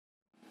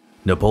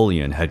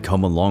Napoleon had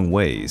come a long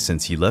way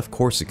since he left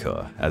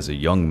Corsica as a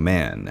young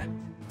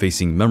man,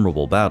 facing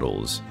memorable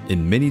battles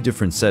in many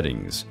different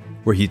settings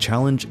where he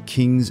challenged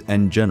kings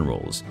and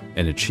generals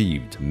and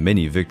achieved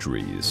many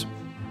victories.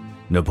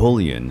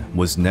 Napoleon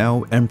was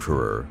now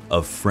Emperor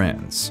of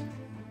France.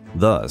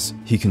 Thus,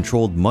 he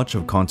controlled much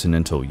of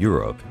continental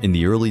Europe in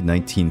the early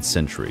 19th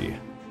century.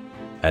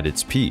 At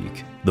its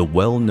peak, the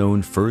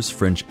well-known First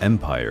French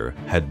Empire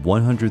had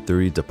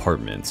 130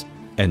 departments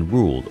and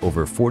ruled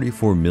over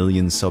 44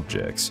 million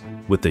subjects,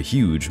 with a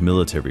huge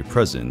military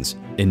presence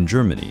in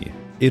Germany,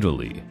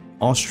 Italy,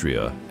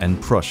 Austria, and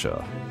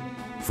Prussia.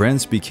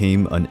 France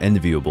became an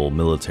enviable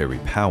military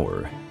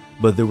power,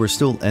 but there were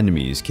still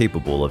enemies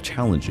capable of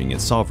challenging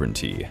its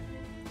sovereignty.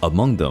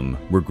 Among them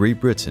were Great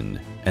Britain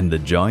and the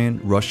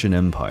giant Russian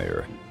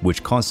Empire,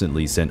 which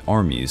constantly sent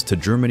armies to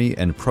Germany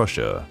and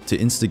Prussia to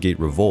instigate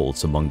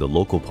revolts among the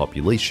local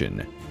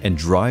population and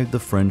drive the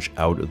French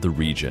out of the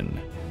region.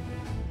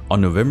 On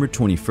November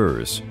 21,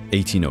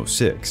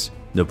 1806,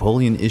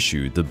 Napoleon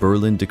issued the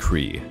Berlin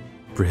Decree,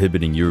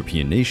 prohibiting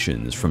European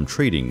nations from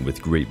trading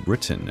with Great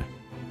Britain.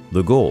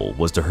 The goal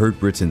was to hurt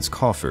Britain's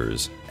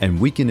coffers and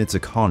weaken its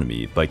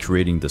economy by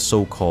creating the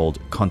so-called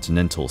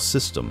Continental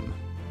System.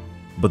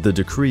 But the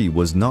decree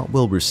was not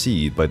well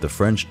received by the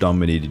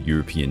French-dominated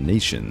European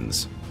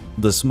nations.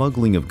 The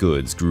smuggling of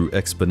goods grew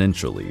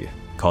exponentially,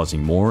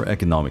 causing more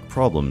economic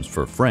problems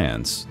for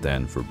France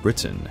than for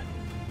Britain.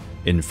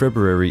 In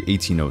February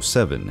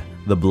 1807,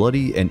 the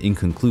bloody and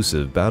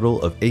inconclusive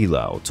Battle of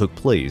Eylau took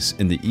place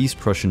in the East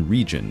Prussian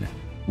region,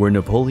 where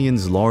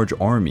Napoleon's large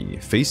army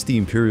faced the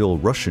Imperial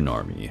Russian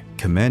army,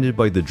 commanded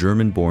by the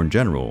German-born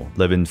general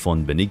Levin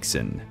von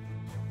Bennigsen.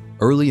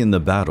 Early in the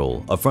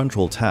battle, a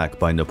frontal attack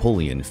by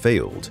Napoleon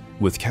failed,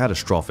 with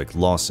catastrophic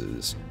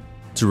losses.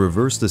 To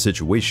reverse the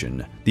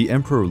situation, the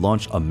emperor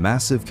launched a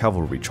massive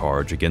cavalry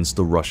charge against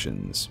the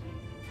Russians.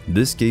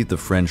 This gave the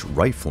French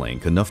right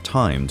flank enough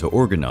time to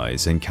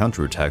organize and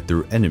counterattack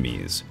their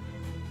enemies.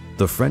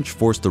 The French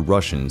forced the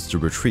Russians to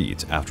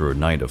retreat after a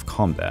night of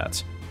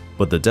combat,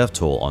 but the death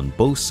toll on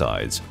both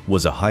sides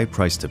was a high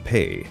price to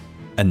pay,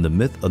 and the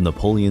myth of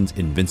Napoleon's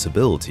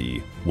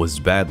invincibility was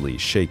badly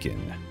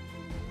shaken.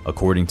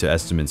 According to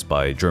estimates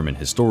by German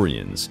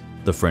historians,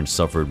 the French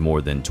suffered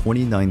more than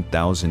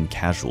 29,000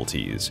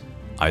 casualties,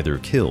 either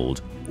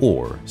killed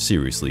or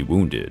seriously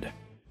wounded.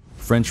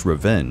 French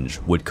revenge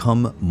would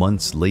come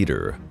months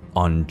later,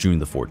 on June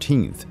the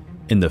 14th,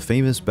 in the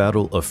famous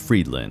Battle of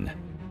Friedland.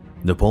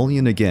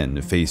 Napoleon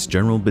again faced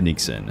General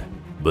Bennigsen,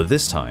 but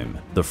this time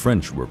the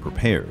French were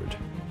prepared.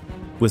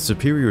 With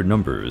superior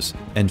numbers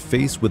and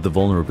faced with the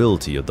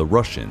vulnerability of the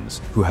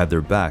Russians who had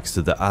their backs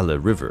to the Alle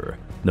River,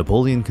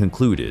 Napoleon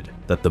concluded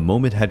that the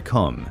moment had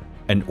come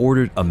and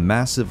ordered a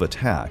massive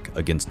attack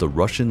against the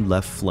Russian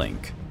left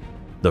flank.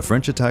 The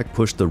French attack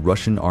pushed the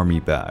Russian army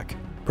back,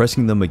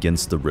 pressing them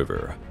against the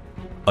river.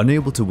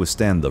 Unable to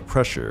withstand the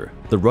pressure,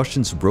 the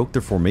Russians broke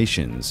their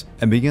formations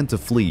and began to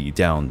flee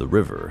down the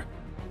river.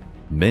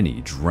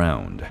 Many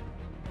drowned.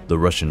 The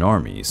Russian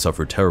army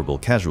suffered terrible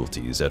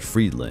casualties at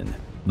Friedland,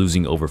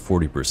 losing over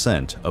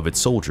 40% of its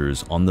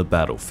soldiers on the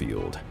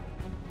battlefield.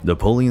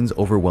 Napoleon's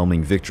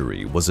overwhelming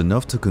victory was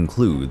enough to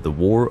conclude the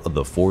War of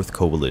the Fourth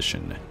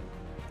Coalition.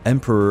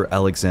 Emperor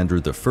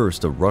Alexander I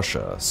of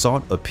Russia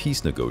sought a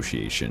peace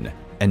negotiation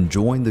and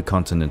joined the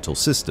Continental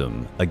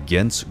System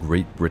against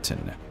Great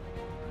Britain.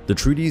 The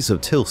treaties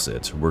of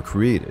Tilsit were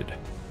created.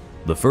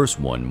 The first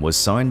one was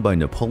signed by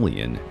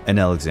Napoleon and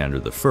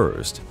Alexander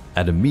I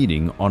at a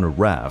meeting on a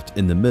raft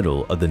in the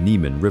middle of the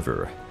Niemen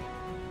River.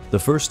 The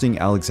first thing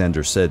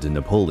Alexander said to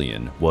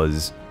Napoleon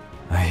was,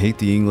 "I hate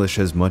the English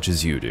as much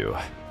as you do."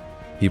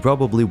 He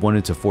probably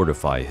wanted to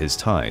fortify his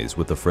ties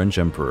with the French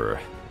emperor.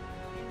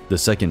 The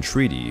second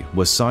treaty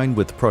was signed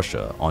with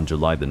Prussia on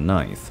July the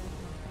 9th.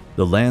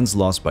 The lands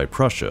lost by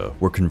Prussia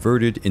were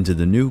converted into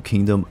the new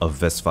Kingdom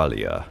of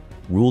Westphalia,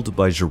 ruled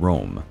by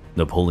Jerome,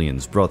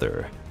 Napoleon's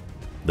brother.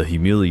 The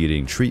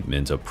humiliating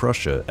treatment of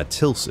Prussia at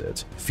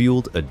Tilsit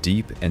fueled a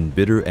deep and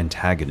bitter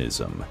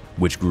antagonism,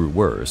 which grew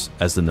worse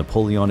as the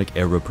Napoleonic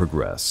era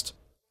progressed.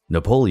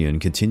 Napoleon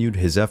continued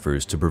his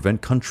efforts to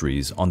prevent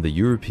countries on the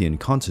European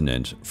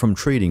continent from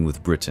trading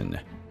with Britain,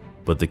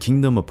 but the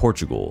Kingdom of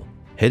Portugal,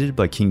 headed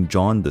by King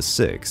John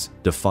VI,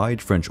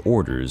 defied French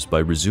orders by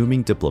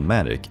resuming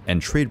diplomatic and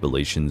trade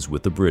relations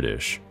with the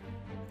British.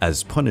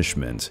 As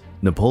punishment,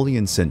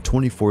 Napoleon sent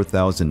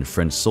 24,000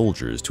 French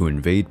soldiers to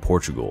invade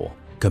Portugal,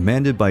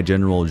 commanded by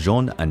General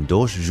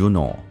Jean-Andoche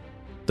Junot.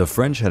 The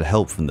French had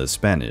help from the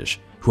Spanish,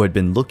 who had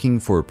been looking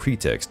for a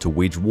pretext to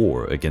wage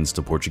war against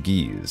the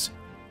Portuguese.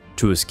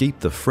 To escape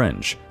the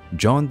French,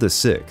 John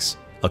VI,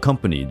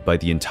 accompanied by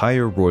the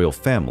entire royal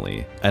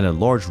family and a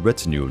large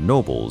retinue of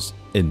nobles,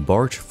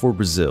 embarked for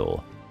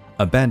Brazil,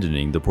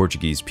 abandoning the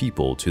Portuguese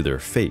people to their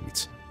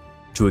fate.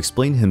 To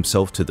explain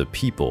himself to the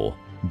people,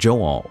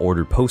 Joan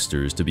ordered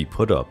posters to be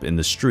put up in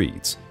the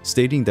streets,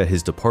 stating that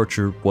his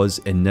departure was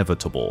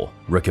inevitable,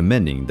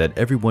 recommending that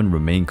everyone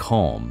remain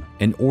calm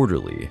and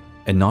orderly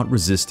and not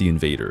resist the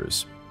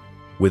invaders.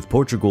 With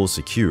Portugal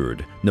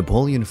secured,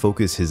 Napoleon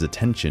focused his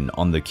attention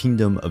on the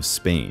Kingdom of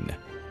Spain,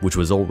 which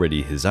was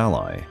already his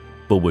ally,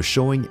 but was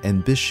showing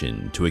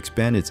ambition to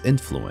expand its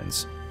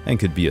influence and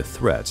could be a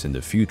threat in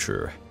the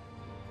future.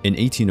 In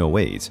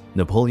 1808,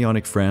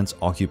 Napoleonic France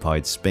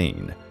occupied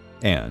Spain,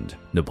 and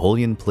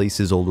Napoleon placed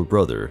his older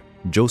brother,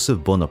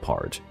 Joseph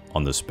Bonaparte,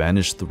 on the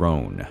Spanish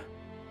throne.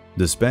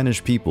 The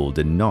Spanish people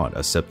did not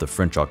accept the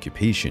French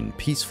occupation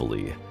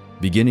peacefully,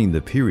 beginning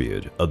the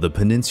period of the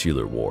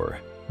Peninsular War,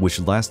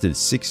 which lasted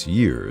 6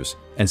 years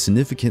and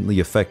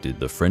significantly affected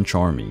the French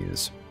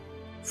armies.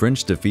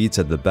 French defeats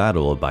at the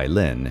Battle of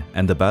Bailen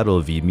and the Battle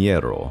of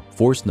Vimiero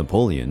forced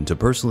Napoleon to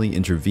personally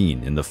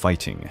intervene in the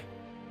fighting.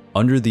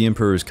 Under the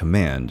Emperor's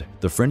command,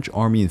 the French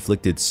army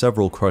inflicted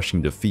several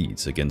crushing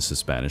defeats against the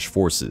Spanish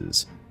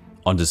forces.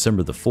 On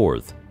December 4,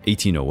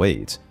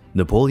 1808,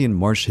 Napoleon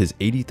marched his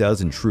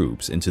 80,000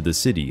 troops into the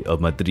city of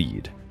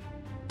Madrid.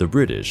 The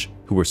British,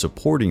 who were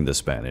supporting the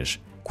Spanish,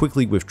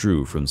 quickly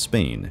withdrew from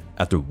Spain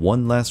after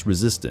one last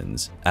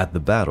resistance at the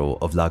Battle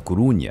of La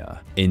Coruña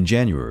in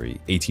January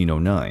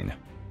 1809.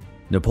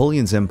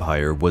 Napoleon's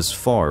empire was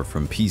far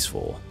from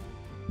peaceful.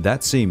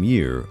 That same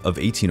year of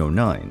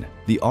 1809,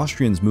 the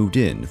Austrians moved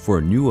in for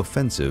a new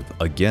offensive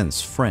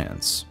against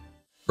France.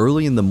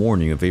 Early in the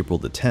morning of April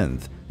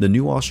 10th, the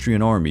new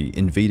Austrian army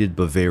invaded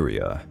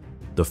Bavaria.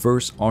 The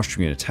first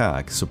Austrian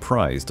attack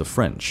surprised the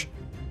French.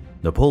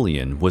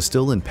 Napoleon was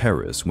still in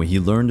Paris when he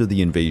learned of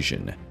the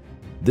invasion.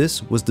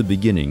 This was the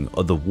beginning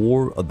of the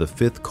War of the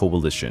Fifth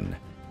Coalition.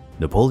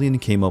 Napoleon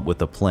came up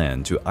with a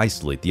plan to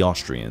isolate the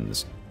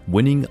Austrians,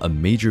 winning a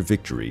major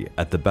victory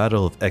at the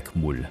Battle of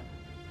Eckmühl.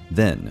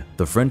 Then,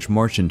 the French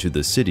marched into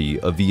the city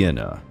of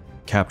Vienna,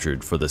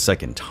 captured for the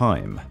second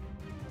time.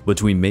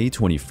 Between May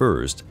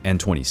 21st and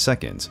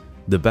 22nd,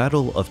 the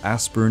Battle of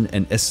Aspern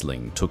and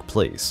Essling took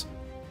place.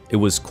 It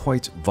was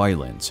quite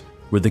violent,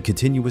 where the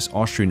continuous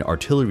Austrian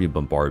artillery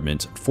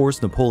bombardment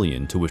forced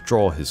Napoleon to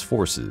withdraw his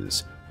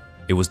forces.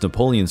 It was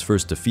Napoleon's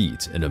first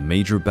defeat in a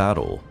major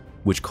battle,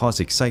 which caused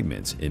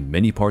excitement in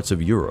many parts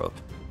of Europe.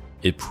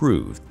 It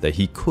proved that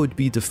he could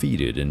be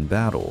defeated in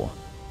battle.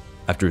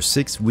 After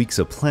 6 weeks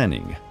of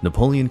planning,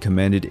 Napoleon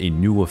commanded a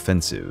new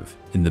offensive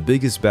in the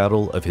biggest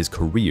battle of his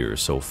career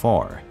so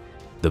far,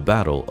 the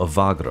Battle of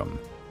Wagram.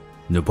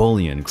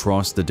 Napoleon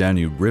crossed the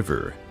Danube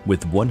River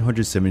with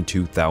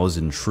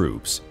 172,000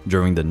 troops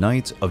during the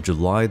night of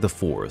July the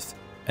 4th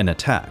and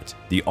attacked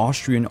the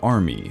Austrian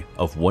army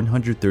of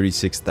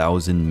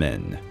 136,000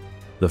 men.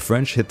 The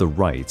French hit the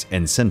right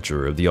and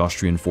center of the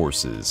Austrian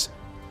forces.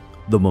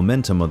 The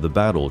momentum of the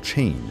battle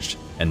changed,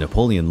 and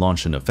Napoleon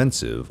launched an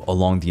offensive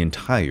along the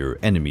entire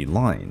enemy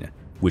line,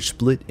 which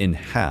split in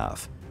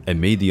half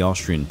and made the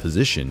Austrian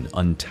position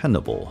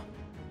untenable.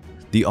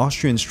 The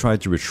Austrians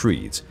tried to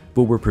retreat,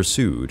 but were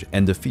pursued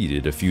and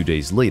defeated a few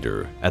days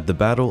later at the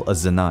Battle of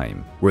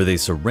Znaim, where they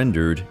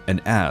surrendered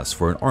and asked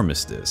for an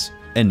armistice,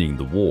 ending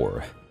the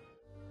war.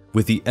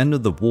 With the end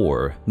of the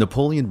war,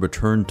 Napoleon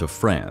returned to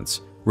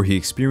France, where he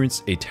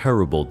experienced a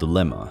terrible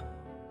dilemma.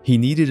 He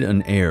needed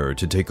an heir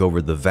to take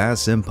over the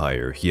vast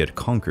empire he had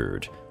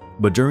conquered,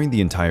 but during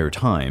the entire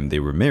time they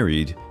were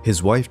married,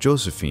 his wife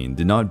Josephine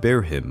did not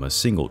bear him a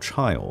single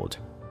child.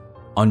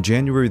 On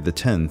January the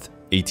 10th,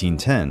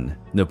 1810,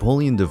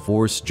 Napoleon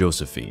divorced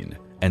Josephine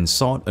and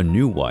sought a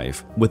new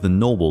wife with a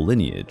noble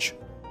lineage.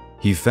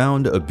 He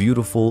found a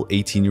beautiful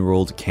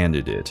 18-year-old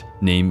candidate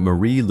named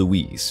Marie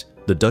Louise,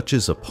 the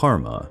Duchess of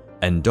Parma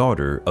and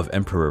daughter of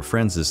Emperor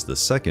Francis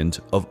II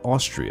of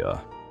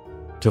Austria.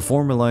 To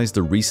formalize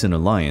the recent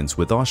alliance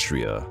with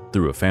Austria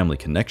through a family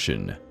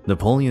connection,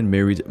 Napoleon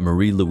married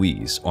Marie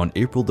Louise on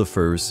April 1,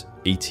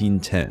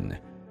 1810,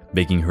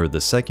 making her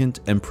the second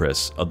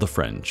Empress of the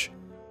French.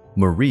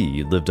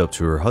 Marie lived up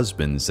to her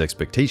husband's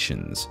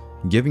expectations,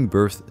 giving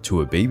birth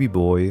to a baby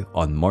boy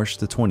on March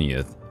 20,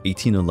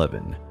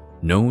 1811,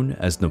 known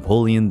as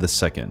Napoleon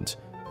II,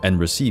 and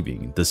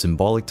receiving the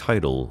symbolic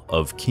title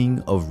of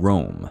King of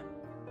Rome.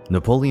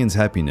 Napoleon's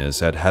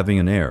happiness at having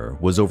an heir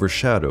was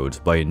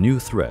overshadowed by a new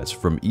threat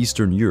from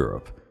Eastern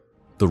Europe.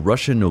 The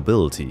Russian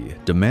nobility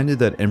demanded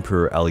that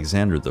Emperor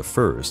Alexander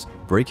I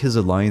break his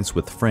alliance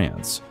with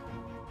France.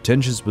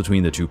 Tensions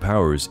between the two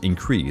powers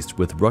increased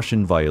with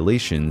Russian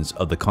violations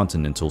of the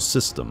continental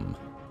system.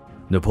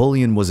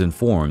 Napoleon was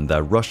informed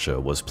that Russia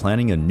was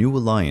planning a new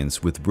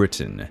alliance with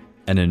Britain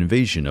and an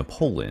invasion of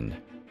Poland.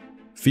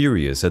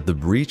 Furious at the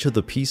breach of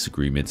the peace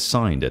agreement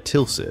signed at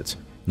Tilsit,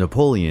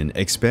 Napoleon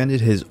expanded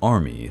his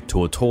army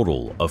to a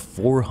total of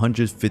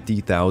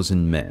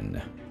 450,000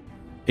 men.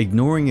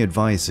 Ignoring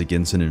advice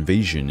against an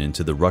invasion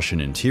into the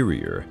Russian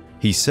interior,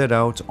 he set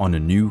out on a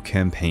new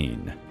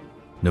campaign.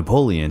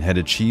 Napoleon had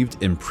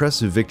achieved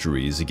impressive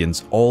victories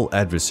against all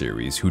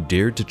adversaries who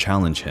dared to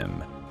challenge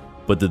him,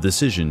 but the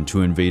decision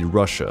to invade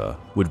Russia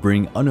would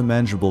bring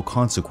unimaginable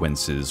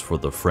consequences for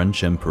the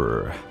French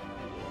emperor.